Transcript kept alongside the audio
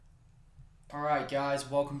Alright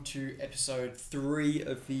guys, welcome to episode 3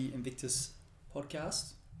 of the Invictus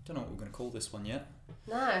podcast. Don't know what we're going to call this one yet.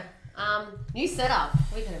 No. New setup.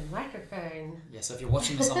 We got a microphone. Yeah, so if you're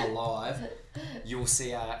watching this on the live, you will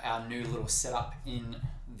see our new little setup in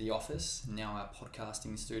the office, now our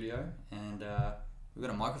podcasting studio, and we've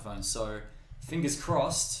got a microphone. So fingers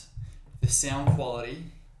crossed, the sound quality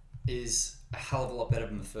is a hell of a lot better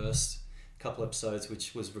than the first couple episodes,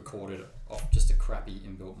 which was recorded off just a crappy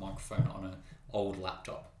inbuilt microphone on an old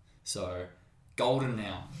laptop. So golden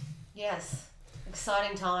now. Yes.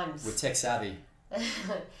 Exciting times. We're tech savvy.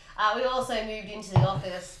 We also moved into the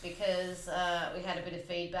office because we had a bit of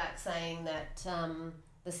feedback saying that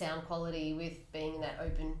the sound quality with being in that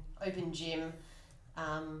open gym,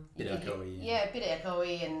 Bit echoey. Yeah, a bit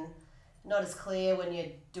echoey and not as clear when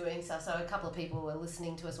you're doing stuff. So a couple of people were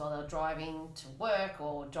listening to us while they were driving to work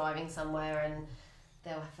or driving somewhere, and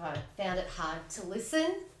they found it hard to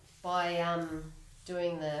listen by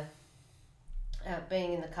doing the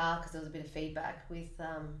being in the car because there was a bit of feedback with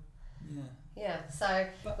So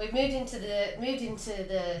we've moved into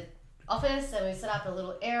the office and we set up a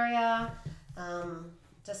little area,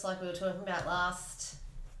 just like we were talking about last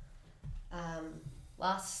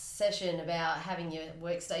session about having your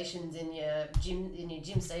workstations in your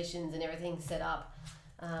gym stations and everything set up.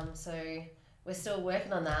 So we're still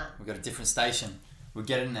working on that. We've got a different station. We're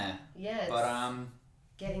getting there. Yeah, but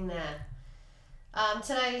getting there.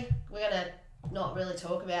 Today we're gonna not really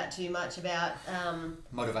talk about too much about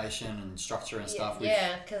motivation and structure and stuff.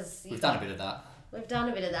 Because we've done a bit of that. We've done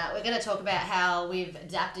a bit of that. We're going to talk about how we've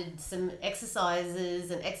adapted some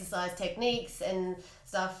exercises and exercise techniques and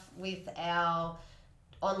stuff with our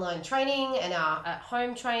online training and our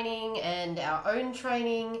at-home training and our own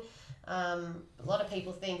training. A lot of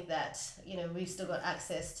people think that, we've still got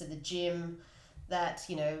access to the gym, that,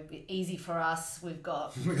 easy for us. We've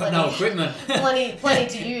got no equipment. plenty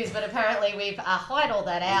to use, but apparently we've hired all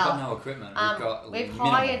that out. We've got no equipment. We've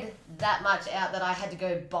hired that much out that I had to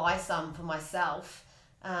go buy some for myself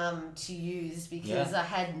to use because I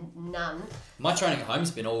had none. My training at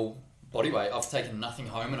home's been all body weight. I've taken nothing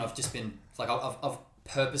home, and I've just been I've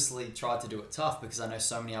purposely tried to do it tough because I know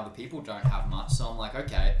so many other people don't have much. So I'm like,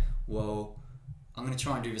 okay, well, I'm going to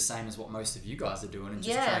try and do the same as what most of you guys are doing and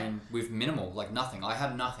just train with minimal, like nothing. I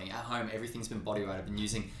have nothing. At home, everything's been body weight. I've been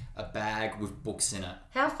using a bag with books in it.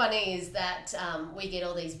 How funny is that we get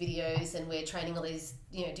all these videos and we're training all these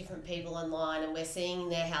different people online and we're seeing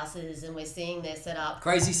their houses and we're seeing their setup.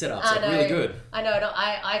 Crazy setups, really good. I know.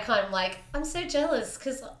 I kind of I'm so jealous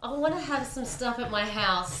because I want to have some stuff at my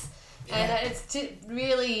house. Yeah. And it's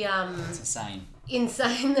really... it's insane.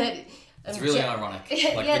 Insane that... It's really ironic. The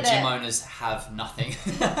gym owners have nothing.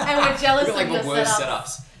 And we're jealous of the worst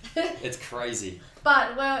setups. It's crazy.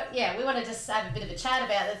 But, we want to just have a bit of a chat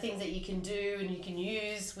about the things that you can do and you can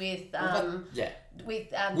use with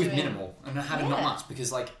minimal and having not much, because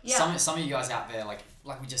some of you guys out there, like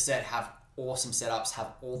we just said, have awesome setups,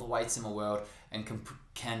 have all the weights in the world, and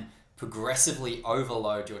can progressively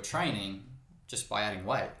overload your training just by adding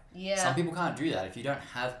weight. Yeah. Some people can't do that if you don't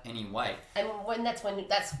have any weight. And that's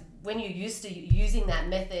when you're used to using that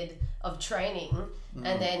method of training,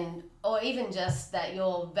 and then, or even just that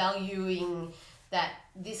you're valuing that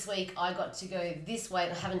this week I got to go this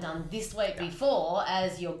weight, I haven't done this weight before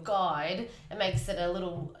as your guide. It makes it a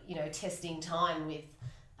little, testing time with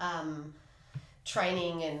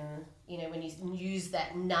training, and, when you use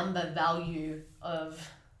that number value of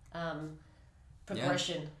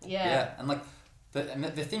progression. Yeah. And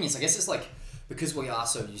the thing is, I guess it's because we are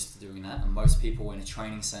so used to doing that, and most people in a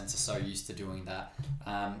training sense are so used to doing that,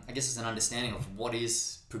 I guess it's an understanding of what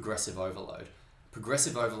is progressive overload.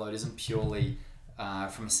 Progressive overload isn't purely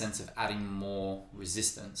from a sense of adding more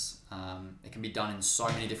resistance. It can be done in so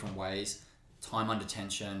many different ways. Time under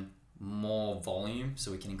tension, more volume,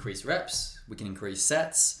 so we can increase reps, we can increase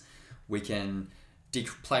sets, we can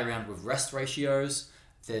play around with rest ratios.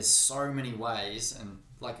 There's so many ways,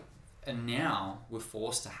 and now we're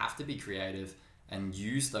forced to have to be creative and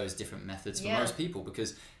use those different methods for most people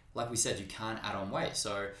because, like we said, you can't add on weight.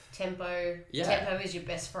 So tempo is your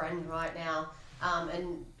best friend right now.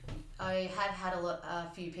 And I have had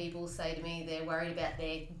a few people say to me they're worried about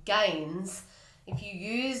their gains. If you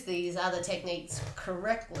use these other techniques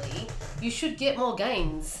correctly, you should get more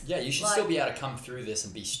gains. Yeah, you should still be able to come through this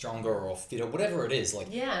and be stronger or fitter, whatever it is.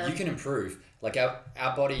 You can improve.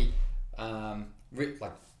 Our body, the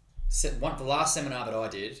last seminar that I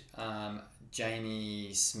did,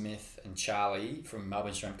 Jamie Smith and Charlie from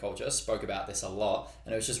Melbourne Strength Culture spoke about this a lot,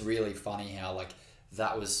 and it was just really funny how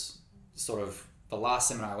that was sort of the last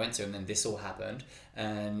seminar I went to, and then this all happened,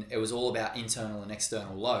 and it was all about internal and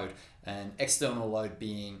external load, and external load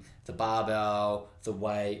being the barbell, the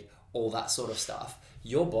weight, all that sort of stuff.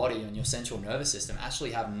 Your body and your central nervous system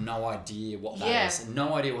actually have no idea what that is,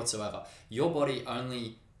 no idea whatsoever. Your body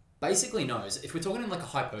only basically knows, if we're talking in like a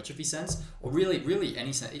hypertrophy sense, or really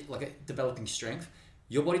any sense, like a developing strength,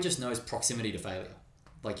 your body just knows proximity to failure.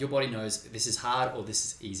 Like your body knows this is hard or this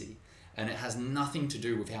is easy, and it has nothing to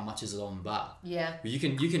do with how much is on the bar. Yeah. You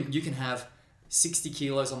can have 60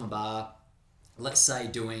 kilos on the bar, let's say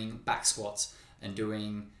doing back squats and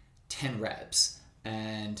doing 10 reps,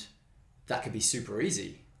 and that could be super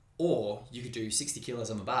easy. Or you could do 60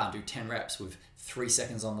 kilos on the bar and do 10 reps with 3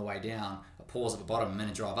 seconds on the way down, a pause at the bottom, and then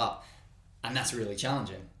a drive up. And that's really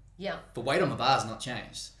challenging. Yeah. The weight on the bar has not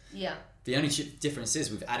changed. Yeah. The only difference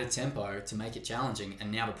is we've added tempo to make it challenging,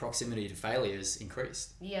 and now the proximity to failure is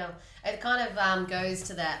increased. Yeah. It kind of goes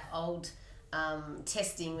to that old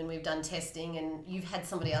testing, when we've done testing and you've had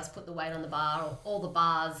somebody else put the weight on the bar, or all the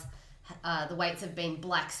bars, the weights have been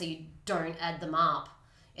black, so you don't add them up.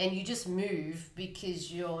 And you just move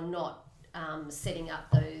because you're not setting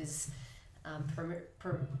up those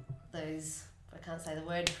those, I can't say the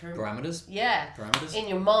word. Parameters? Yeah. Parameters? In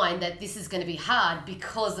your mind that this is going to be hard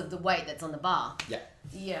because of the weight that's on the bar. Yeah.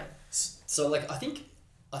 Yeah. So like I think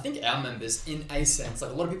our members, in a sense,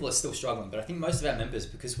 like a lot of people are still struggling, but I think most of our members,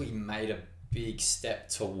 because we made a big step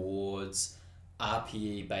towards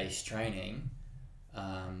RPE-based training,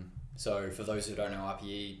 so for those who don't know,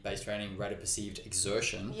 RPE-based training, rate of perceived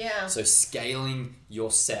exertion. Yeah. So scaling your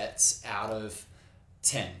sets out of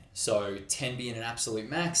 10. So 10 being an absolute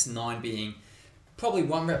max, 9 being probably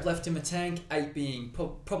 1 rep left in the tank, 8 being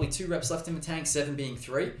probably 2 reps left in the tank, 7 being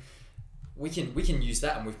 3. We can use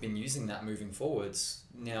that, and we've been using that moving forwards.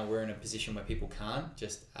 Now we're in a position where people can't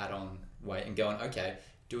just add on weight and going, okay,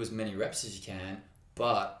 do as many reps as you can,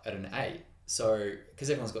 but at an 8. So, because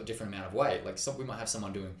everyone's got a different amount of weight, like we might have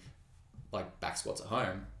someone doing like back squats at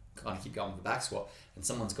home, kind of keep going with the back squat, and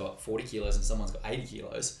someone's got 40 kilos and someone's got 80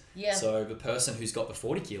 kilos. Yeah. So the person who's got the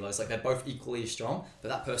 40 kilos, like they're both equally as strong, but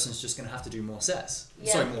that person's just going to have to do more sets.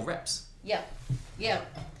 Yeah. So more reps. Yeah. Yeah.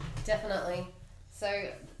 Definitely. So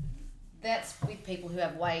that's with people who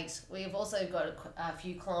have weight. We've also got a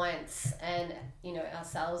few clients and, you know,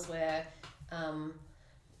 ourselves where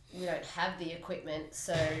we don't have the equipment.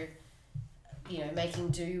 So, you know,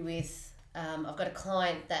 making do with, I've got a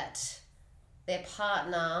client that their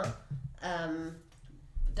partner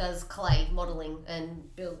does clay modelling and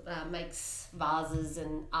makes vases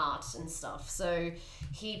and art and stuff. So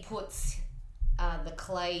he puts the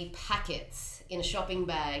clay packets in a shopping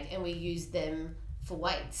bag, and we use them for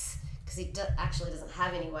weights because he actually doesn't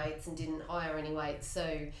have any weights and didn't hire any weights.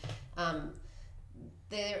 So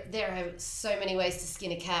there are so many ways to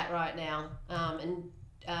skin a cat right now,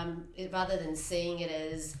 rather than seeing it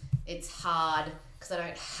as it's hard because I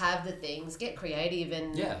don't have the things, get creative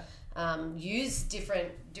and use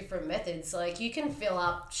different methods. Like you can fill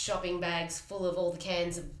up shopping bags full of all the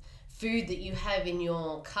cans of food that you have in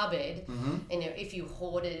your cupboard, and if you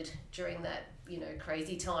hoarded during that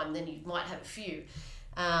crazy time, then you might have a few,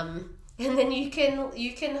 and then you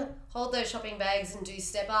can hold those shopping bags and do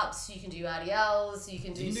step ups. You can do RDLs. You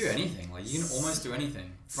can do anything. Like you can almost do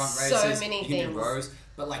anything. Front so raises. Many you can things. do rows.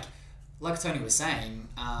 But like Tony was saying,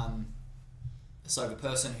 so the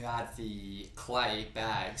person who had the clay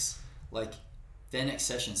bags, like their next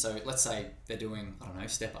session. So let's say they're doing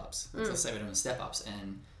step ups. Let's say they're doing step ups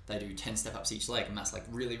and they do 10 step ups each leg, and that's like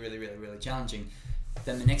really, really, really, really challenging.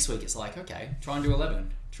 Then the next week it's like, okay, try and do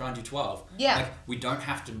 11, try and do 12. Yeah. Like we don't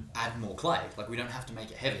have to add more clay. Like we don't have to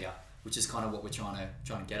make it heavier, which is kind of what we're trying to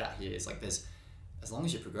get at here. Is like as long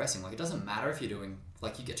as you're progressing, like it doesn't matter if you're doing,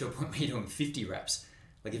 like you get to a point where you're doing 50 reps.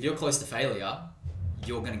 Like if you're close to failure,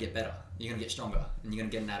 you're going to get better. You're going to get stronger, and you're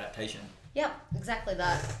going to get an adaptation. Yep, exactly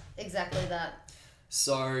that.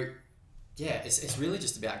 So yeah, it's really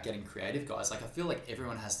just about getting creative, guys. Like I feel like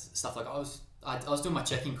everyone has stuff. Like I was doing my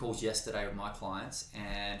check-in calls yesterday with my clients,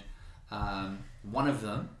 and one of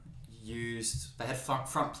them they had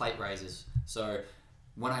front plate raises. So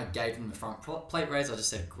when I gave them the front plate raise, I just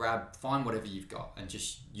said, find whatever you've got and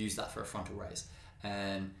just use that for a frontal raise.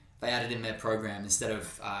 And they added in their program, instead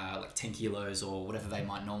of like 10 kilos or whatever they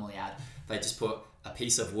might normally add, they just put a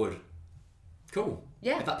piece of wood. Cool.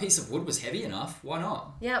 Yeah. If that piece of wood was heavy enough, why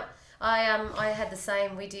not? Yep. I had the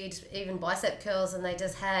same. We did even bicep curls, and they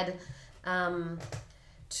just had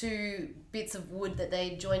 2 bits of wood that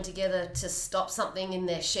they joined together to stop something in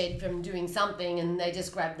their shed from doing something, and they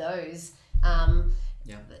just grabbed those.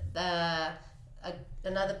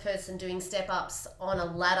 another person doing step-ups on a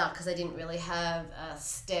ladder because they didn't really have a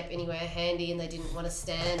step anywhere handy and they didn't want to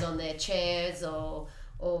stand on their chairs or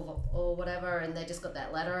whatever, and they just got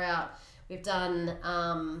that ladder out. We've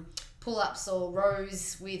done pull-ups or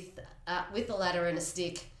rows with a ladder and a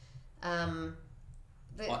stick.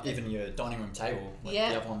 Even your dining room table, like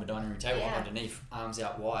the other one, the dining room table, underneath, arms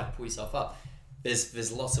out wide, pull yourself up.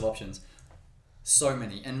 There's lots of options. So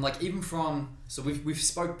many. And like even from, so we've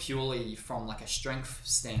spoke purely from like a strength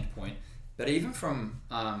standpoint, but even from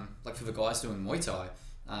like for the guys doing Muay Thai,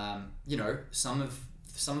 you know, some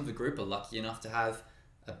of the group are lucky enough to have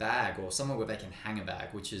a bag or somewhere where they can hang a bag,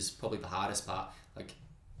 which is probably the hardest part. Like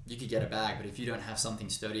you could get a bag, but if you don't have something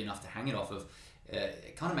sturdy enough to hang it off of,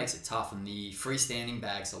 it kind of makes it tough. And the freestanding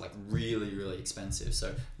bags are like really, really expensive.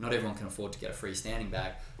 So not everyone can afford to get a freestanding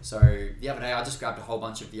bag. So the other day I just grabbed a whole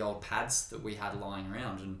bunch of the old pads that we had lying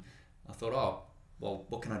around, and I thought, oh, well,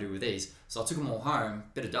 what can I do with these? So I took them all home,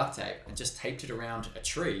 bit of duct tape, and just taped it around a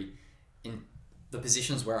tree in the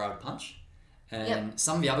positions where I would punch. And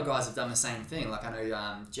some of the other guys have done the same thing. Like I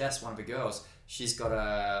know Jess, one of the girls, she's got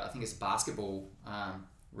I think it's a basketball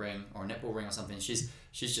ring or a netball ring or something. She's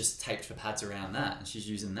just taped the pads around that, and she's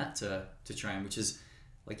using that to train, which is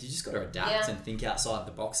like, you just got to adapt and think outside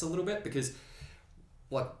the box a little bit, because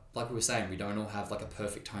like we were saying, we don't all have like a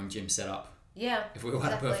perfect home gym setup. Yeah. If we all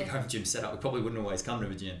had a perfect home gym setup, we probably wouldn't always come to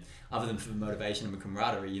the gym, other than for the motivation and the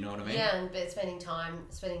camaraderie, you know what I mean? Yeah, and spending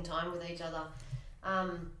time with each other.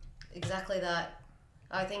 Exactly that.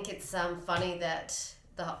 I think it's funny that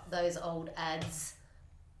those old ads,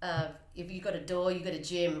 if you got a door, you got a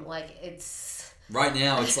gym. Like it's right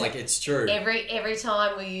now, it's like it's true. Every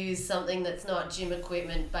time we use something that's not gym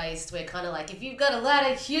equipment based, we're kind of like, if you've got a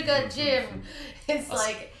ladder, you got gym. It's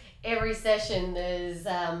like every session there's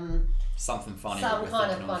something funny, some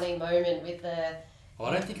kind of funny moment with the. Well,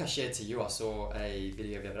 I don't think I shared to you. I saw a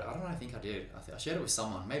video the other day. I don't know. I think I did. I shared it with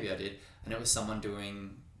someone. Maybe I did. And it was someone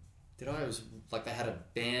doing. It was like they had a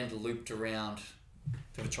band looped around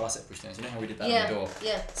for the tricep push downs. You know how we did that on the door?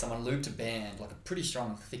 Yeah. Someone looped a band, like a pretty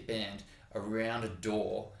strong, thick band, around a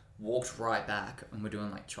door, walked right back, and we're doing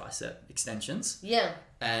like tricep extensions. Yeah.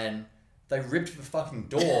 And they ripped the fucking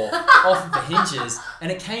door off of the hinges,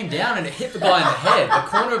 and it came down and it hit the guy in the head. The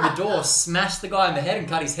corner of the door smashed the guy in the head and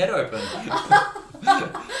cut his head open.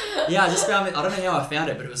 Yeah, I just found it. I don't know how I found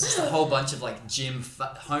it, but it was just a whole bunch of like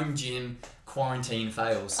home gym quarantine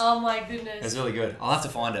fails. Oh my goodness. It was really good. I'll have to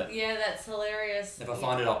find it. Yeah, that's hilarious. If I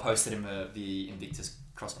find it, I'll post it in the Invictus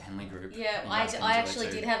CrossFit Henley group. Yeah, I actually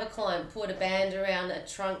did have a client put a band around a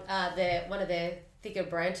trunk, one of their thicker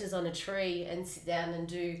branches on a tree, and sit down and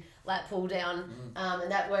do lat pull down,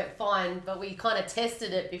 and that worked fine. But we kind of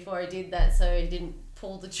tested it before he did that, so he didn't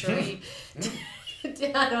pull the tree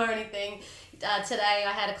down or anything. Today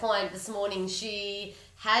I had a client this morning. She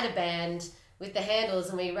had a band with the handles,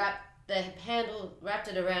 and we wrapped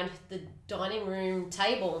it around the dining room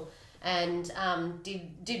table, and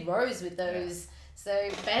did rows with those. So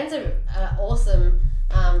bands are awesome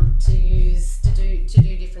to use to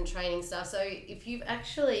do different training stuff. So if you've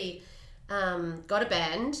actually got a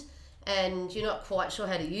band and you're not quite sure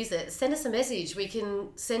how to use it, send us a message. We can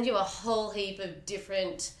send you a whole heap of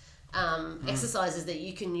different exercises that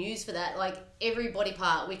you can use for that. Like every body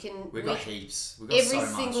part we've got heaps. We've got every so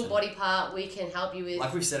single body part we can help you with.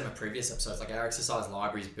 Like we've said in the previous episodes, like our exercise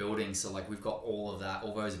library is building, so like we've got all of that,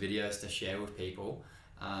 all those videos to share with people.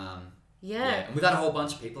 And we've had a whole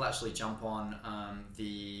bunch of people actually jump on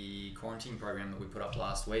the quarantine program that we put up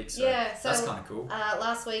last week, so that's kind of cool.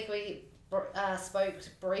 Last week we spoke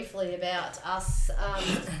briefly about us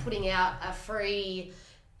putting out a free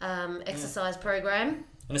exercise program.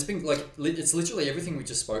 And it's been like, it's literally everything we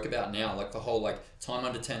just spoke about now, like the whole like time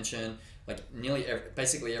under tension, like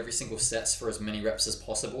basically every single set's for as many reps as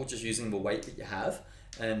possible, just using the weight that you have.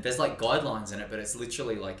 And there's like guidelines in it, but it's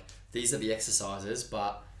literally like, these are the exercises,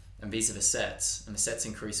 and these are the sets, and the sets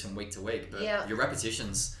increase from week to week, but your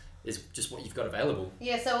repetitions is just what you've got available.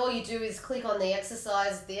 Yeah, so all you do is click on the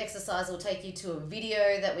exercise. The exercise will take you to a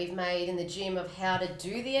video that we've made in the gym of how to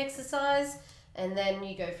do the exercise, and then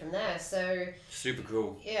you go from there. So super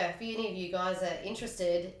cool. Yeah, if any of you guys are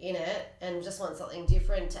interested in it and just want something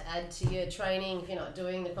different to add to your training, if you're not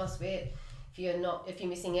doing the CrossFit, if you're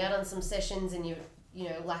missing out on some sessions and you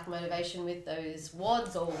lack motivation with those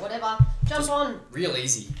WODs or whatever, jump on. Real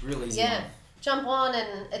easy. Yeah, one. Jump on,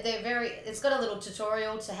 and it's got a little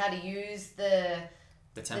tutorial to how to use the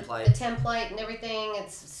template. The template and everything.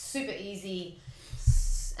 It's super easy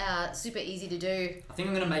to do. I think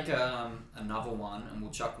I'm going to make another one, and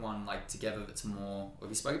we'll chuck one like together that's more,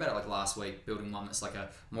 we spoke about it like last week, building one that's like a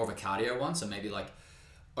more of a cardio one, so maybe like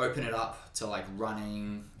open it up to like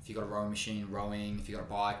running. If you got a rowing machine, rowing. If you got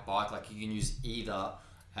a bike. Like you can use either,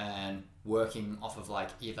 and working off of like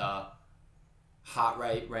either heart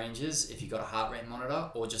rate ranges if you got a heart rate monitor,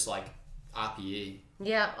 or just like RPE.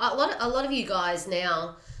 Yeah, a lot of you guys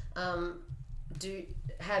now do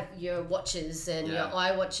have your watches and your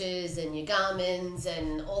iWatches and your Garmin's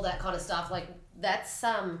and all that kind of stuff. Like that's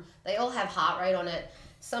they all have heart rate on it.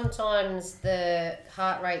 Sometimes the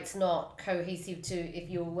heart rate's not cohesive to if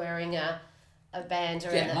you're wearing a band or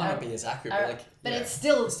it might not be as accurate, but it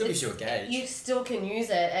still gives you a gauge. You still can use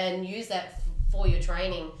it and use that for your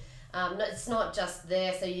training. It's not just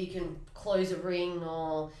there so you can close a ring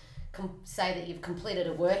or say that you've completed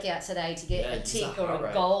a workout today to get a tick or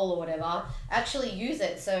a goal or whatever. Actually use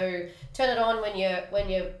it. So turn it on when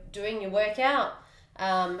you're doing your workout,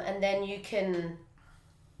 and then you can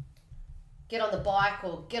get on the bike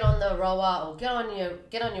or get on the rower or get on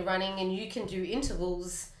your running, and you can do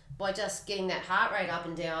intervals by just getting that heart rate up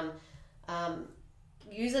and down.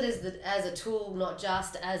 Use it as a tool, not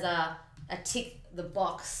just as a tick the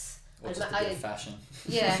box. Or just a bit of fashion.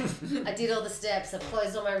 Yeah, I did all the steps. I've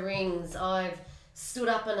closed all my rings. I've stood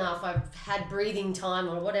up enough. I've had breathing time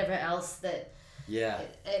or whatever else that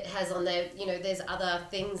it has on there. You know, there's other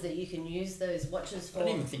things that you can use those watches for. I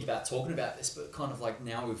didn't even think about talking about this, but kind of like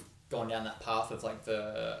now we've gone down that path of like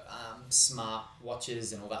the smart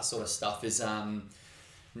watches and all that sort of stuff. Is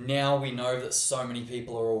now we know that so many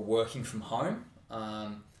people are all working from home.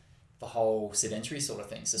 The whole sedentary sort of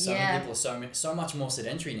thing. So many people are so much more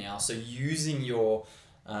sedentary now. So using your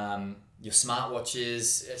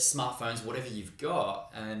smartwatches, smartphones, whatever you've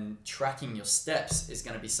got, and tracking your steps is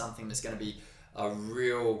going to be something that's going to be a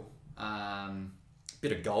real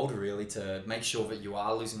bit of gold, really, to make sure that you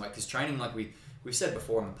are losing weight. Because training, like we've said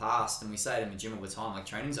before in the past, and we say it in the gym all the time, like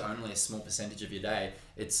training's only a small percentage of your day.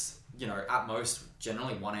 It's, you know, at most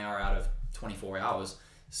generally 1 hour out of 24 hours.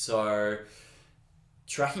 So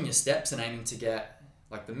tracking your steps and aiming to get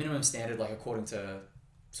like the minimum standard, like according to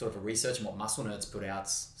sort of a research and what Muscle Nerds put out,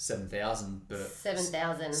 7,000. But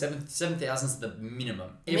 7,000. 7,000 is the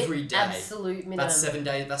minimum every day. Absolute minimum. That's 7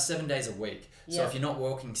 days. That's 7 days a week. Yeah. So if you're not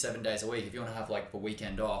working 7 days a week, if you want to have like the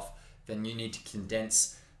weekend off, then you need to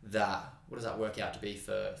condense that. What does that work out to be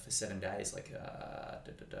for 7 days? Like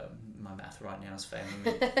my math right now is failing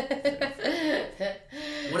me.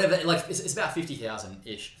 Whatever. Like it's about 50,000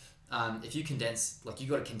 ish. If you condense, like you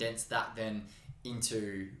got to condense that then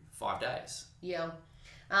into 5 days. Yeah.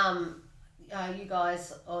 You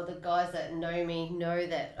guys, or the guys that know me, know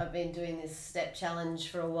that I've been doing this step challenge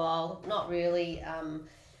for a while. Not really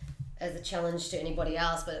as a challenge to anybody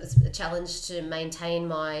else, but it was a challenge to maintain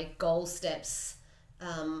my goal steps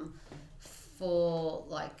for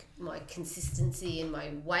like my consistency and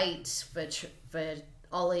my weight for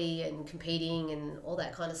Ollie and competing and all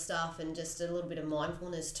that kind of stuff, and just a little bit of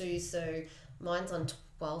mindfulness too. So mine's on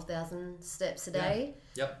 12,000 steps a day.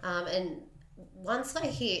 Yep. And once I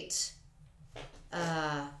hit,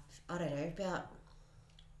 I don't know, about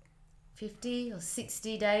 50 or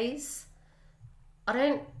 60 days, I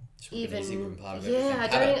don't even, I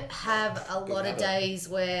don't have a lot of days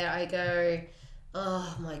where I go,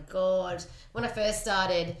 oh my God. When I first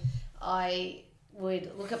started, I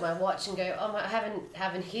would look at my watch and go, oh, I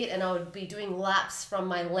haven't hit, and I would be doing laps from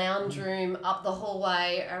my lounge room up the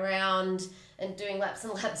hallway around and doing laps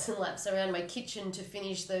and laps and laps around my kitchen to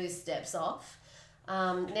finish those steps off.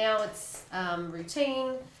 Now it's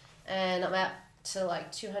routine, and I'm out to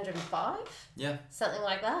like 205, something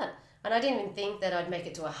like that. And I didn't even think that I'd make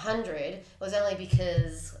it to 100. It was only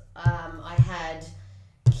because I had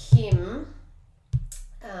Kim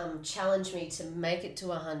challenge me to make it to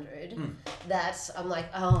 100 that I'm like,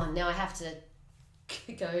 oh, now I have to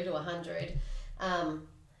go to 100.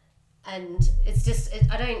 And it's just,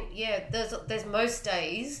 I don't, there's most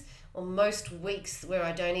days or most weeks where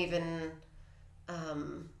I don't even...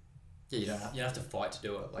 you don't have to fight to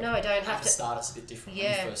do it. Like, no, I don't have to. to Start, it's a bit different. When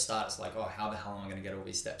you first start, it's like, oh, how the hell am I going to get all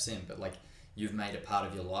these steps in? But like, you've made it part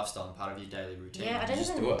of your lifestyle and part of your daily routine. Yeah, I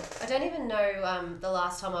don't even know the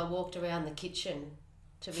last time I walked around the kitchen,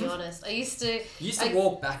 to be honest. You used to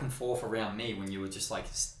walk back and forth around me when you were just like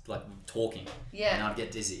talking. Yeah. And I'd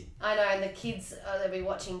get dizzy. I know, and the kids, they'd be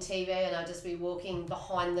watching TV and I'd just be walking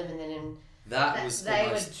behind them, and then I was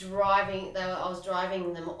driving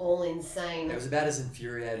them all insane. It was about as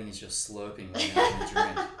infuriating as your slurping when you're having a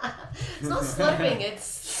drink. It's not slurping,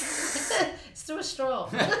 it's through a straw.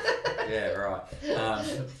 Yeah, right.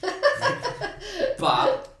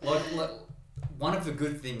 But like, one of the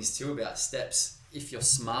good things too about steps, if you're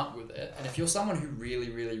smart with it, and if you're someone who really,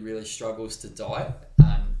 really, really struggles to diet,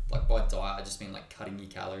 like by diet, I just mean like cutting your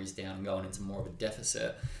calories down and going into more of a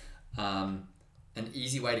deficit. An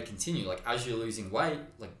easy way to continue, like as you're losing weight,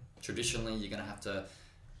 like traditionally you're going to have to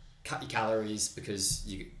cut your calories because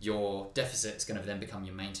your deficit is going to then become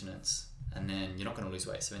your maintenance, and then you're not going to lose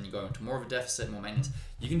weight. So then you go into more of a deficit, more maintenance.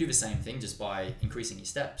 You can do the same thing just by increasing your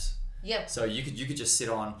steps. Yep. So you could just sit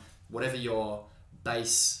on whatever your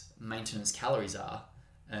base maintenance calories are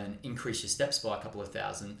and increase your steps by a couple of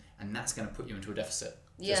thousand, and that's going to put you into a deficit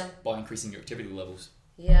just by increasing your activity levels.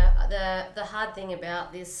 Yeah, the hard thing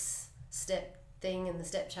about this step thing and the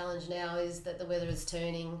step challenge now is that the weather is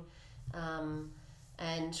turning,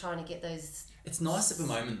 and trying to get those... It's nice at the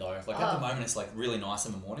moment though. Like at the moment it's like really nice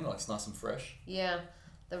in the morning, like it's nice and fresh. Yeah,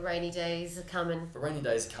 the rainy days are coming. The rainy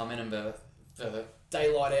days are coming and the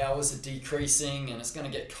daylight hours are decreasing and it's going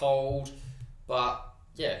to get cold, but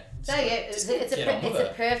yeah. It's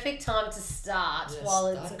a perfect time to start while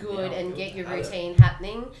it's good and get your routine habit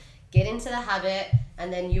happening. Get into the habit,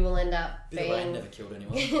 and then you will end up being never killed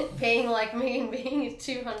anyone. being like me and being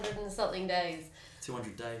 200 and something days.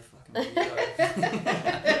 200 day fucking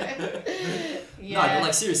No, but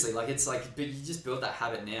like seriously, like it's like, but you just build that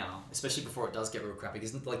habit now, especially before it does get real crappy.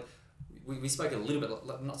 Because like we spoke a little bit,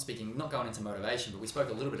 like, not going into motivation, but we spoke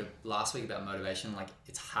a little bit last week about motivation. Like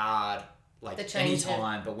it's hard, like any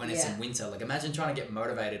time, but when it's in winter, like imagine trying to get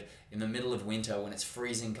motivated in the middle of winter when it's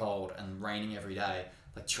freezing cold and raining every day.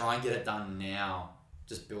 Like try and get it done now.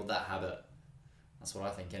 Just build that habit. That's what I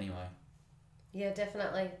think anyway. Yeah,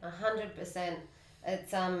 definitely, 100%.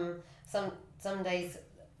 It's some days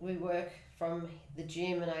we work from the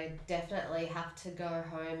gym, and I definitely have to go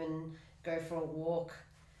home and go for a walk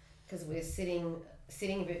because we're sitting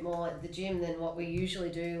a bit more at the gym than what we usually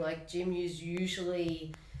do. Like gym is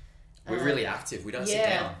usually... We're really active. We don't sit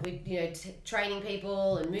down. We training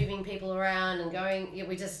people and moving people around and going. Yeah,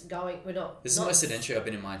 we're just going. We're not. This is the most sedentary I've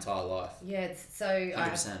been in my entire life. Yeah, it's so.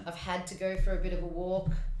 I've had to go for a bit of a walk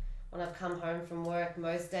when I've come home from work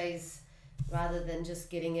most days, rather than just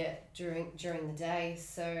getting it during the day.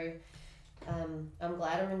 So, I'm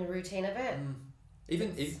glad I'm in the routine of it.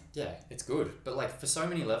 It's good. But like for so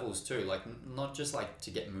many levels too. Like not just like to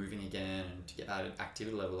get moving again and to get that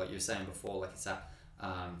activity level, like you were saying before. Like it's that.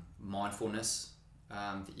 Mindfulness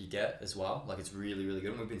that you get as well, like it's really really good,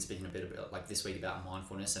 and we've been speaking a bit about like this week about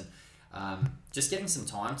mindfulness and just getting some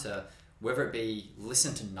time to, whether it be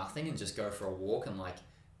listen to nothing and just go for a walk and like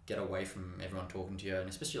get away from everyone talking to you, and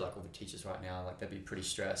especially like all the teachers right now, like they'd be pretty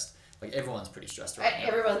stressed. Like everyone's pretty stressed right now.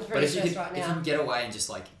 Everyone's pretty stressed right now. If you can get away and just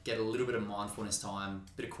like get a little bit of mindfulness time,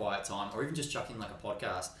 bit of quiet time, or even just chuck in like a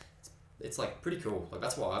podcast, it's like pretty cool. Like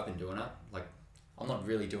that's why I've been doing it. Like I'm not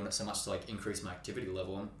really doing it so much to like increase my activity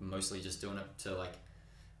level. I'm mostly just doing it to like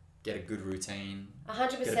get a good routine.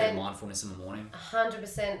 100%. Get a bit of mindfulness in the morning.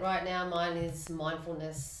 100% right now mine is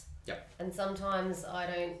mindfulness. Yep. And sometimes I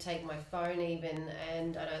don't take my phone even,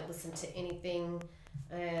 and I don't listen to anything,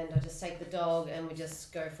 and I just take the dog and we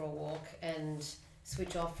just go for a walk and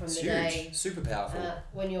switch off from the day. Super powerful.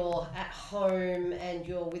 When you're at home and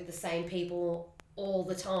you're with the same people all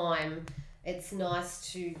the time, it's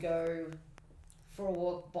nice to go for a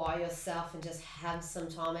walk by yourself and just have some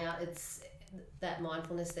time out. It's that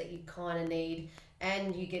mindfulness that you kind of need,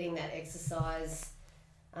 and you're getting that exercise.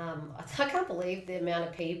 I can't believe the amount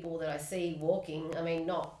of people that I see walking. I mean,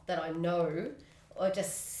 not that I know, I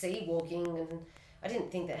just see walking, and I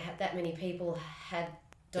didn't think that many people had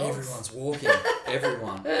dogs. Everyone's walking.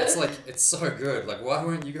 Everyone. It's like, it's so good. Like, why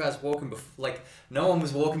weren't you guys walking before? Like, no one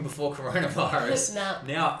was walking before coronavirus. Nah.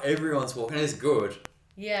 Now everyone's walking. It's good.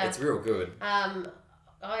 Yeah. It's real good.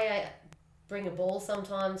 I bring a ball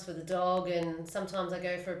sometimes for the dog, and sometimes I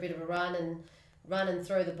go for a bit of a run and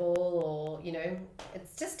throw the ball, or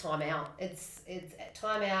it's just time out. It's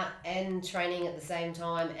time out and training at the same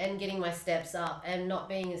time, and getting my steps up, and not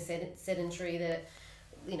being as sedentary that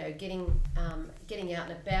getting out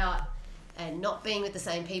and about, and not being with the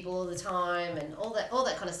same people all the time, and all that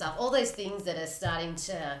kind of stuff. All those things that are starting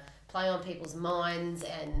to play on people's minds,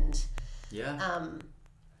 and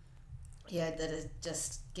that is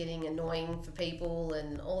just getting annoying for people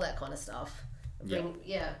and all that kind of stuff.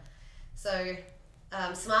 So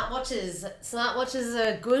smartwatches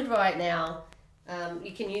are good right now.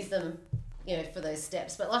 You can use them, for those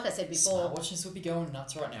steps. But like I said before, smartwatches would be going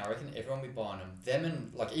nuts right now. I reckon everyone would be buying them. Them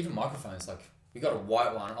and like even microphones. Like we got a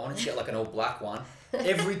white one. I wanted to get like an all black one.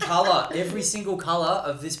 Every color, every single color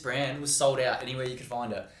of this brand was sold out anywhere you could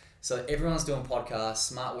find it. So everyone's doing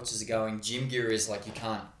podcasts. Smartwatches are going. Gym gear is like you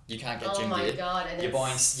can't get gym gear. Oh my god! And you're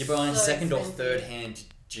buying so second or third hand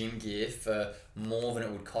gym gear for more than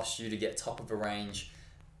it would cost you to get top of the range,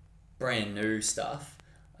 brand new stuff.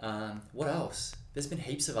 What else? there's been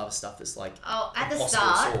heaps of other stuff that's like at the impossible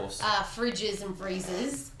start, source. fridges and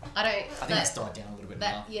freezers. I think that's died down a little bit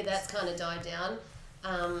now. Yeah, that's kind of died down.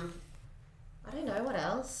 I don't know what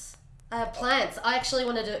else. Plants. I actually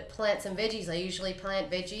want to do plants and veggies. I usually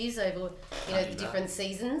plant veggies over the different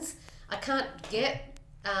seasons. I can't get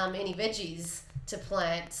any veggies to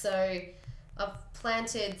plant, so I've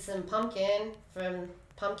planted some pumpkin from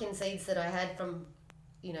pumpkin seeds that I had from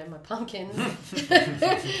my pumpkins.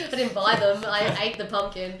 I didn't buy them. I ate the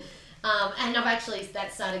pumpkin. And I've actually,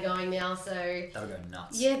 that started going now, so... That'll go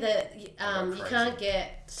nuts. Yeah, you can't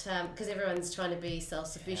get... Because everyone's trying to be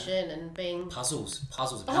self-sufficient and being... Puzzles.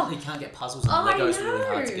 Apparently you can't get puzzles, and Lego's really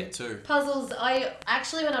hard to get too. Puzzles. I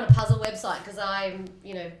actually went on a puzzle website because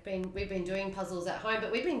we've been doing puzzles at home,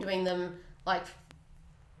 but we've been doing them, like,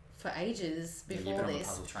 for ages before you've been this.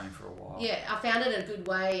 on puzzle training for a while. Yeah, I found it a good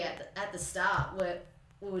way at the start where...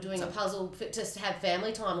 We were doing a puzzle just to have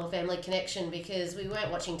family time or family connection because we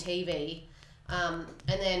weren't watching TV. And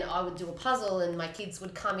then I would do a puzzle and my kids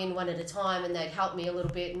would come in one at a time and they'd help me a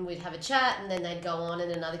little bit and we'd have a chat and then they'd go on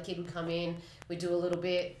and another kid would come in. We'd do a little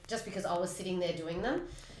bit just because I was sitting there doing them.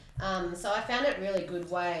 So I found it a really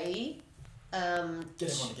good way get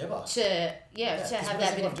everyone together. To have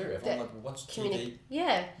that bit of everyone watch TV.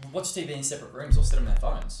 Yeah. Watch TV in separate rooms or sit on their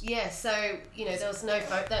phones. Yeah, so there was no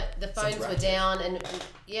phone. The phones were down, and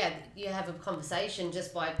you have a conversation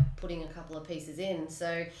just by putting a couple of pieces in.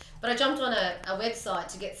 So, but I jumped on a website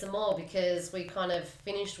to get some more because we kind of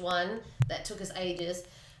finished one that took us ages,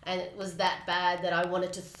 and it was that bad that I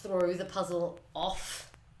wanted to throw the puzzle off.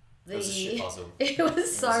 It was a shit puzzle. It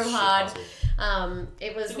was so hard.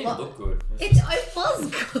 It was. It didn't even look good. It was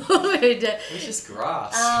good. It was just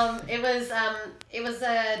grass. It was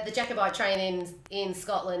the Jacobite train in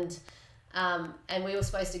Scotland, and we were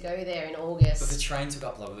supposed to go there in August. But the train took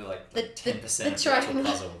up probably like 10% of the actual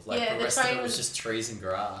puzzle. Like the rest of it was just trees and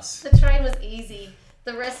grass. The train was easy.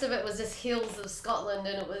 The rest of it was just hills of Scotland,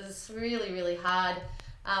 and it was really, really hard.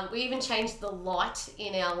 We even changed the light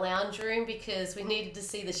in our lounge room because we needed to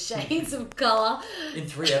see the shades of colour. In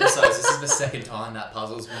 3 episodes, this is the second time that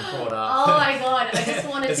puzzle's been brought up. Oh my god, I just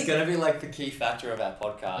wanted it's going to be like the key factor of our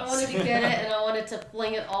podcast. I wanted to get it and I wanted to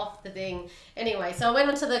fling it off the thing. Anyway, so I went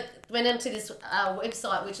onto this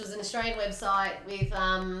website, which was an Australian website with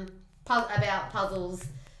about puzzles,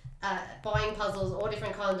 buying puzzles, all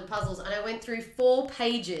different kinds of puzzles, and I went through 4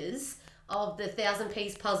 pages of the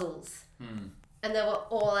 1,000-piece puzzles. And they were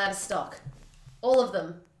all out of stock. All of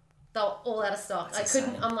them. They were all out of stock. That's I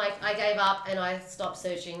couldn't, insane. I gave up and I stopped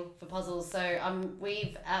searching for puzzles. So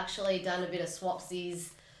we've actually done a bit of swapsies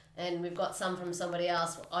and we've got some from somebody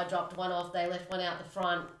else. I dropped one off, they left one out the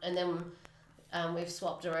front, and then we've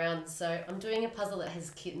swapped around. So I'm doing a puzzle that has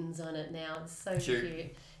kittens on it now. It's so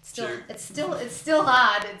cute. It's still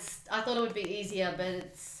hard. I thought it would be easier, but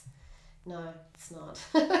it's not. It's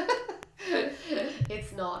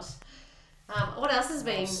not. What else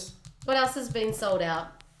has been sold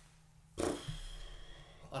out?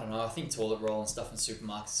 I don't know. I think toilet roll and stuff in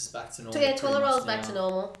supermarkets is back to normal. Yeah, toilet roll is back to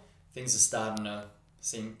normal. Things are starting to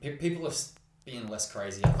seem... People are being less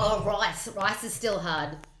crazy. Oh, rice. Rice is still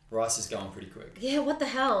hard. Rice is going pretty quick. Yeah, what the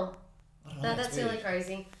hell? I don't know. That's really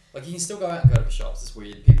crazy. Like, you can still go out and go to the shops. It's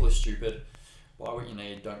weird. People are stupid. Buy what you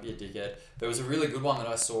need. Don't be a dickhead. There was a really good one that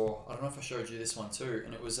I saw. I don't know if I showed you this one too.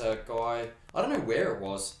 And it was a guy... I don't know where it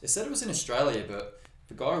was. It said it was in Australia, but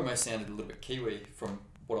the guy almost sounded a little bit Kiwi from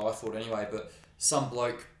what I thought anyway. But some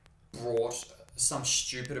bloke brought some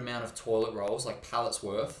stupid amount of toilet rolls, like pallets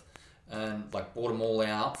worth, and like bought them all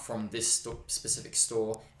out from this specific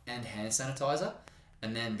store, and hand sanitizer.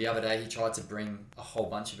 And then the other day he tried to bring a whole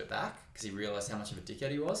bunch of it back because he realised how much of a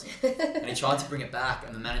dickhead he was. And he tried to bring it back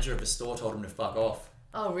and the manager of the store told him to fuck off.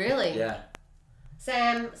 Oh, really? Yeah.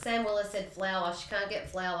 Sam Willis said flour. She can't get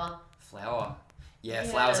flour. Flour? Yeah,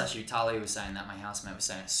 flour's actually... Talia was saying that. My housemate was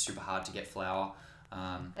saying it's super hard to get flour.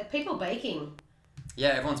 Are people baking? Yeah,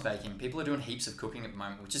 everyone's baking. People are doing heaps of cooking at the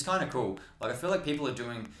moment, which is kind of cool. Like, I feel like people are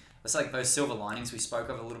doing... It's like those silver linings we spoke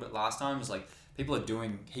of a little bit last time. It was like people are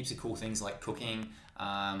doing heaps of cool things like cooking,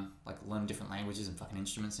 like learn different languages and fucking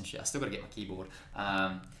instruments and shit. I still got to get my keyboard.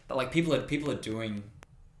 But like people are doing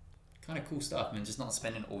kind of cool stuff and just not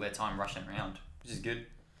spending all their time rushing around, which is good.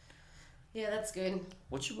 Yeah, that's good.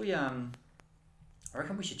 What should we, I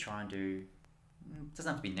reckon we should try and do, it doesn't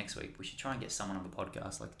have to be next week, we should try and get someone on the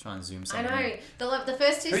podcast, like try and Zoom someone. I know, the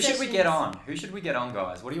first 2 Who sessions... should we get on? Who should we get on,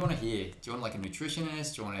 guys? What do you want to hear? Do you want like a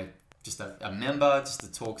nutritionist? Do you want just a member just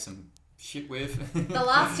to talk some shit with? The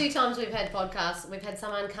last 2 times we've had podcasts, we've had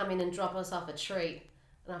someone come in and drop us off a treat.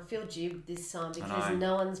 And I feel duped this time because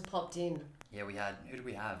no one's popped in. Yeah, we had... Who did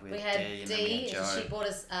we have? We had Dee, and then we Dee, had Joe. and she brought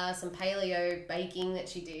us some paleo baking that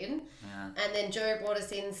she did. Yeah. And then Joe brought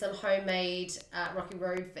us in some homemade Rocky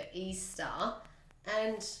Road for Easter.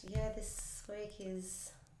 And yeah, this week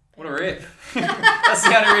is... What a rip. That's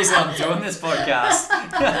the only reason I'm doing this podcast.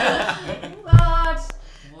 What?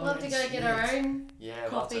 Love to go get our own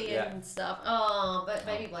coffee and stuff. Oh, but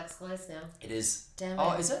Baby Black's closed now. It is. Damn it.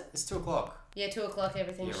 Oh, is it? It's 2 o'clock. Yeah, 2 o'clock,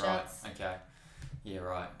 everything Yeah, shuts. right. Okay. Yeah,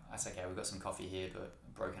 right. That's okay. We've got some coffee here, but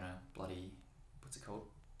broken a bloody... What's it called?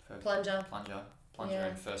 Plunger. Plunger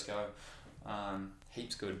and first go.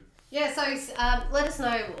 Heaps good. Yeah, so let us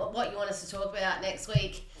know what you want us to talk about next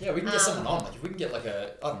week. Yeah, we can get something on. Like if we can get like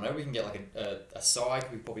a, I don't know, we can get like a psych.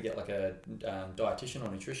 We probably get like a dietitian or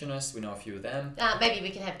nutritionist. We know a few of them. Maybe we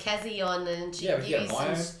can have Kazzy on and she can give you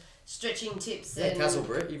some stretching tips. Yeah, Kaz or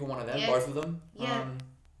Britt, either one of them, both of them. Yeah.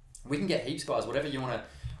 We can get heaps, guys. Whatever you want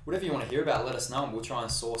to hear about, let us know and we'll try and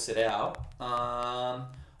source it out.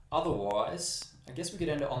 Otherwise, I guess we could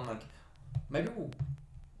end it on like, maybe we'll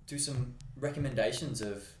do some recommendations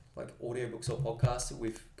of like audiobooks or podcasts that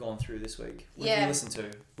we've gone through this week. What did you listen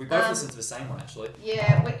to? We both listened to the same one actually.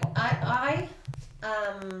 Yeah, I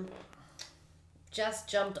just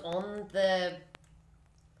jumped on the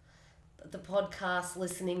podcast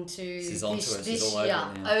listening to this year.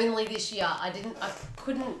 Only this year. I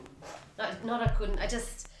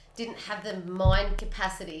just didn't have the mind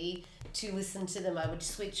capacity to listen to them. I would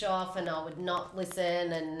switch off and I would not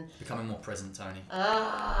listen and... Becoming more present, Tony.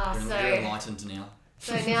 You're enlightened now.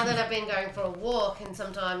 So now that I've been going for a walk and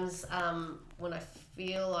sometimes when I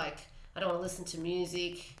feel like I don't want to listen to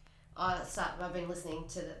music, I've been listening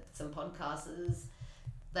to some podcasts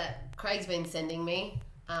that Craig's been sending me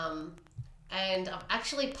and I've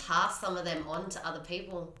actually passed some of them on to other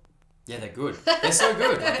people. Yeah, they're good. They're so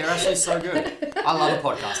good. Like, they're actually so good. I love a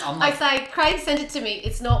podcast. I say, Craig sent it to me.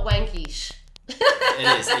 It's not wankish.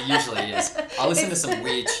 It is. It usually is. I listen to some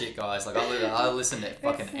weird shit, guys. Like I listen to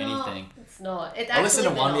fucking anything. It's not. I listened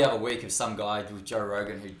to one the other week of some guy with Joe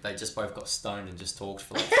Rogan who they just both got stoned and just talked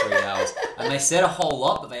for like 3 hours. And they said a whole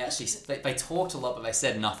lot, but they actually they talked a lot, but they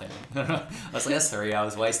said nothing. I was like, that's 3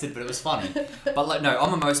 hours wasted, but it was funny. But like, no,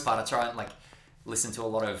 on the most part, I try and like listen to a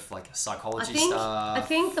lot of like psychology stuff. I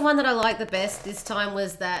think the one that I liked the best this time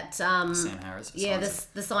was that Sam Harris.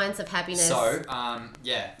 The Science of Happiness. So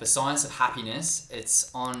the Science of Happiness. It's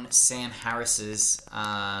on Sam Harris's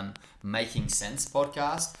Making Sense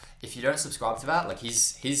podcast. If you don't subscribe to that, like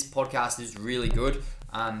his podcast is really good.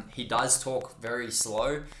 He does talk very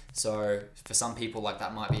slow, so for some people like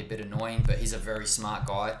that might be a bit annoying, but he's a very smart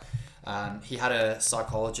guy. He had a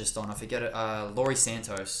psychologist on, I forget it, Laurie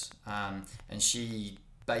Santos, and she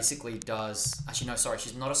basically does,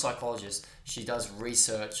 she's not a psychologist, she does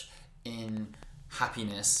research in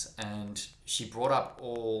happiness, and she brought up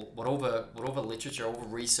what all the literature, all the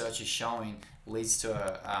research is showing leads to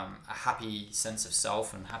a happy sense of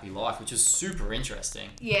self and happy life, which is super interesting.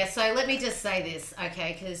 Yeah, so let me just say this,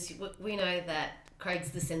 okay, because we know that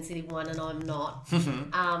Craig's the sensitive one and I'm not.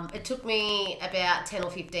 It took me about 10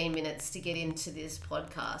 or 15 minutes to get into this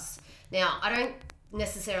podcast. Now, I don't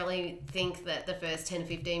necessarily think that the first 10 or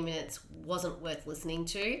 15 minutes wasn't worth listening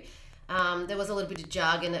to. There was a little bit of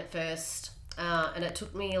jargon at first, and it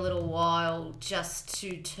took me a little while just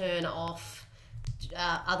to turn off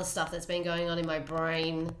other stuff that's been going on in my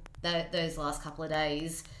brain those last couple of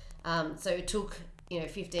days. So it took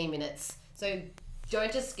 15 minutes. So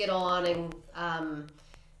don't just get on and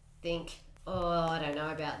think, I don't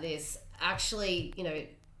know about this. Actually, give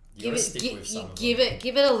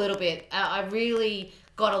it a little bit. I really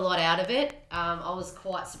got a lot out of it. I was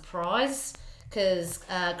quite surprised because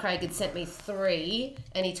Craig had sent me 3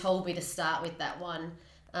 and he told me to start with that one.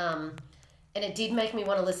 And it did make me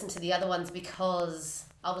want to listen to the other ones because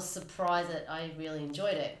I was surprised that I really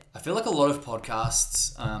enjoyed it. I feel like a lot of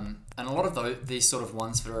podcasts, and a lot of these sort of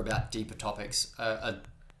ones that are about deeper topics, are a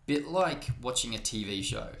bit like watching a TV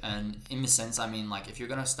show. And in the sense, I mean, like if you're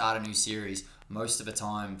going to start a new series, most of the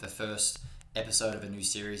time, the first episode of a new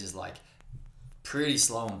series is like pretty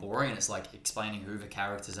slow and boring. It's like explaining who the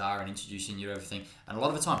characters are and introducing you to everything. And a lot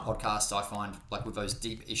of the time, podcasts I find like with those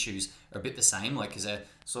deep issues are a bit the same, like because they're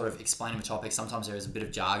sort of explaining the topic. Sometimes there is a bit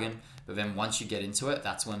of jargon, but then once you get into it,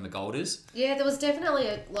 that's when the gold is. Yeah, there was definitely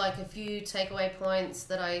a few takeaway points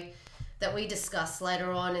that we discussed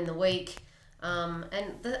later on in the week. And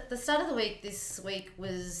the start of the week this week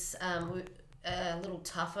was a little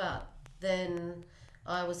tougher than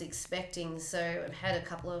I was expecting. So I've had a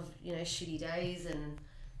couple of shitty days and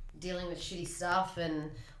dealing with shitty stuff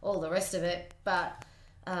and all the rest of it. But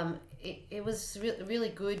it was really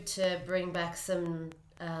good to bring back some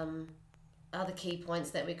other key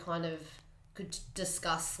points that we kind of could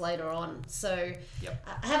discuss later on. So Yep.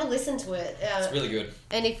 have a listen to it. It's really good.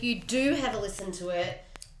 And if you do have a listen to it,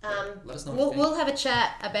 let us know what you think. we'll have a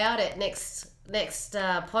chat about it next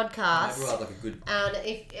podcast. Maybe we'll have like a good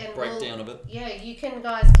And breakdown of it. Yeah, you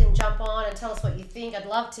guys can jump on and tell us what you think. I'd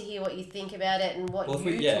love to hear what you think about it and what if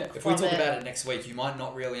you took if from we talk it. about it next week, you might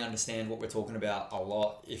not really understand what we're talking about a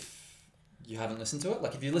lot if you haven't listened to it.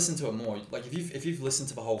 Like if you listen to it more, like if you've listened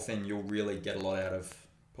to the whole thing, you'll really get a lot out of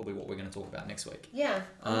probably what we're going to talk about next week. Yeah.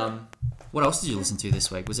 What else did you listen to this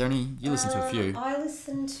week? Was there any? You listened to a few. I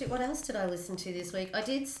listened to... What else did I listen to this week? I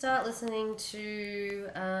did start listening to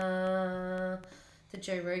the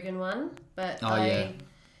Joe Rogan one, but that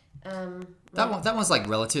one's like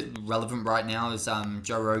relevant right now. Is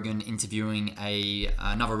Joe Rogan interviewing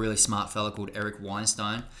another really smart fella called Eric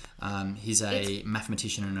Weinstein. He's a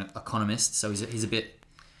mathematician and an economist, so he's a bit...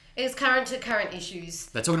 It's current issues.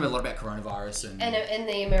 They're talking a lot about coronavirus and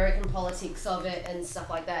the American politics of it and stuff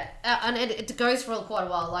like that. And it goes for quite a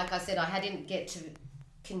while. Like I said, I didn't get to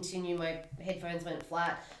continue. My headphones went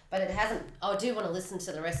flat, but it hasn't. I do want to listen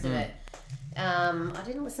to the rest of it. I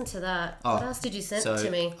didn't listen to that. What else did you send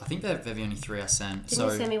to me? I think they're the only three I sent. Didn't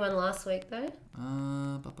you send me one last week though?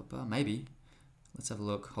 Maybe. Let's have a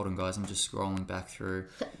look. Hold on, guys. I'm just scrolling back through.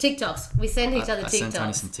 TikToks. We send each other TikToks. I sent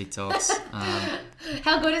Tony some TikToks.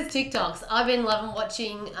 How good is TikToks? I've been loving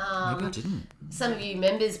watching. Maybe I didn't. Some of you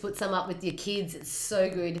members put some up with your kids. It's so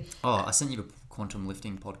good. Oh, I sent you the quantum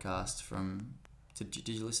lifting podcast from... Did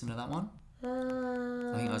you listen to that one?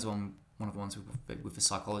 I think that was one of the ones with the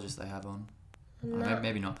psychologist they have on. No.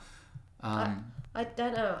 Maybe not. I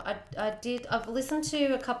don't know. I did. I've listened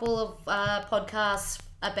to a couple of podcasts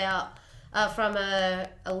about from a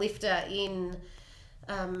lifter in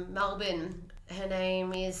Melbourne. Her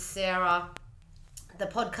name is Sarah. The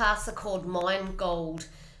podcasts are called Mind Gold.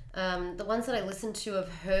 The ones that I listened to of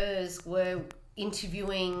hers were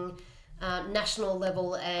interviewing national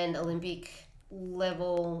level and Olympic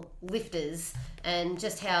level lifters and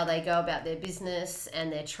just how they go about their business and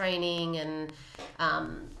their training and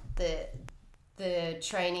the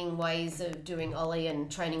training ways of doing Ollie and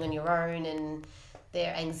training on your own and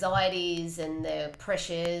their anxieties and their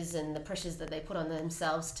pressures and the pressures that they put on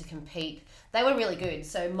themselves to compete. They were really good.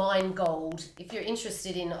 So Mind Gold, if you're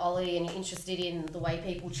interested in Ollie and you're interested in the way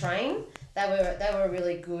people train, they were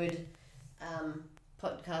really good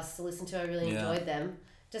podcasts to listen to. I really enjoyed them.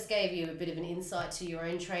 Just gave you a bit of an insight to your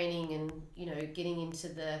own training and, getting into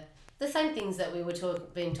the same things that we were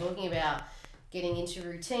been talking about, getting into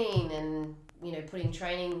routine and, putting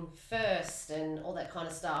training first and all that kind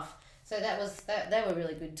of stuff. So they were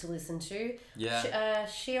really good to listen to. Yeah.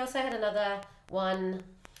 She also had another one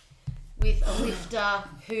with a lifter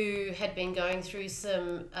who had been going through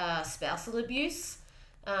some spousal abuse.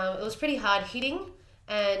 It was pretty hard hitting,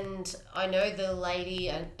 and I know the lady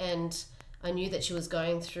and I knew that she was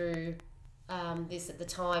going through this at the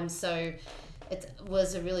time, so it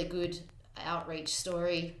was a really good outreach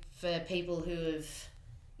story for people who have,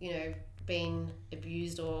 been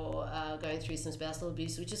abused or going through some spousal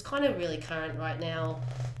abuse, which is kind of really current right now.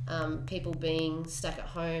 People being stuck at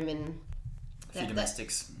home and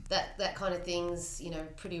domestics. That kind of thing's,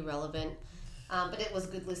 pretty relevant. But it was a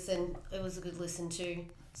good listen. It was a good listen too.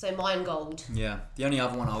 So Mind Gold. Yeah. The only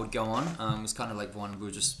other one I would go on was kind of like the one we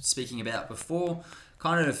were just speaking about before,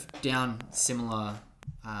 kind of down similar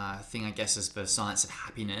thing, I guess, as the Science of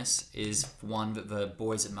Happiness, is one that the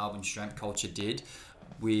boys at Melbourne Strength Culture did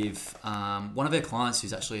with one of their clients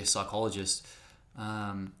who's actually a psychologist,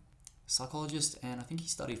 and I think he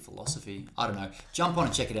studied philosophy. I don't know. Jump on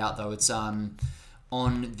and check it out though. It's on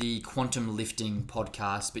the Quantum Lifting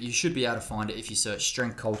podcast, but you should be able to find it if you search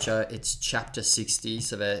Strength Culture. It's chapter 60,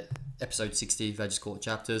 so they're episode 60, they just call it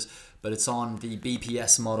chapters, but it's on the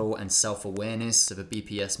BPS model and self-awareness. So the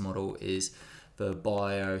BPS model is the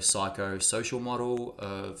biopsychosocial model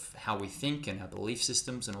of how we think and our belief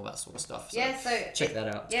systems and all that sort of stuff. So check that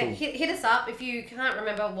out. It's cool. Hit us up if you can't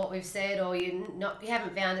remember what we've said or you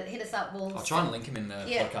haven't found it. Hit us up. I'll try and link them in the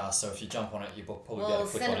podcast. So if you jump on it, you'll probably be able to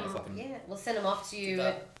click on it. If I can, we'll send them off to you.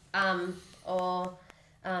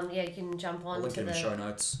 You can jump on. I'll link to in the show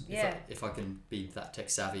notes. If I can be that tech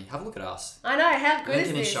savvy, have a look at us. I know, how good link is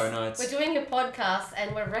in this? Show notes. We're doing a podcast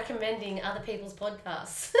and we're recommending other people's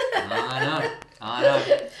podcasts. I know. And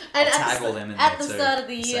I'll tag all them in at there the too. Start of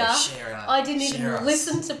the year, I didn't even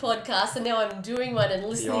listen to podcasts, and now I'm doing one and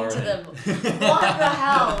listening to them. What the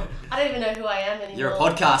hell? I don't even know who I am anymore. You're a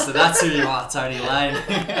podcaster. That's who you are, Tony Lane.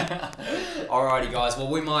 Alrighty, guys. Well,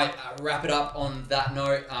 we might wrap it up on that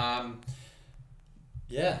note.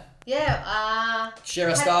 Share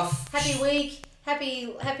our stuff. Happy week.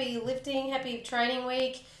 happy lifting, happy training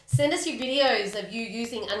week. Send us your videos of you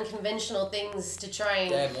using unconventional things to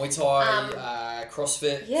train. Yeah, Muay Thai,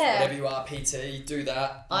 CrossFit, whatever you are, PT, do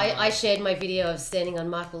that. I shared my video of standing on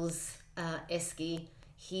Michael's esky.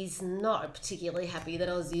 He's not particularly happy that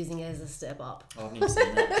I was using it as a step up. I haven't even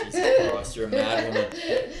seen that. Jesus Christ, you're a mad woman.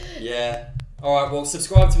 Yeah. All right, well,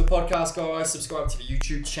 subscribe to the podcast, guys. Subscribe to the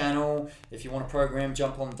YouTube channel. If you want a program,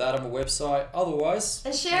 jump on that on the website. Otherwise...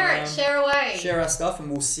 And share it. Share away. Share our stuff, and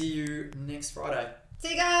we'll see you next Friday.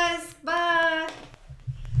 See you guys. Bye.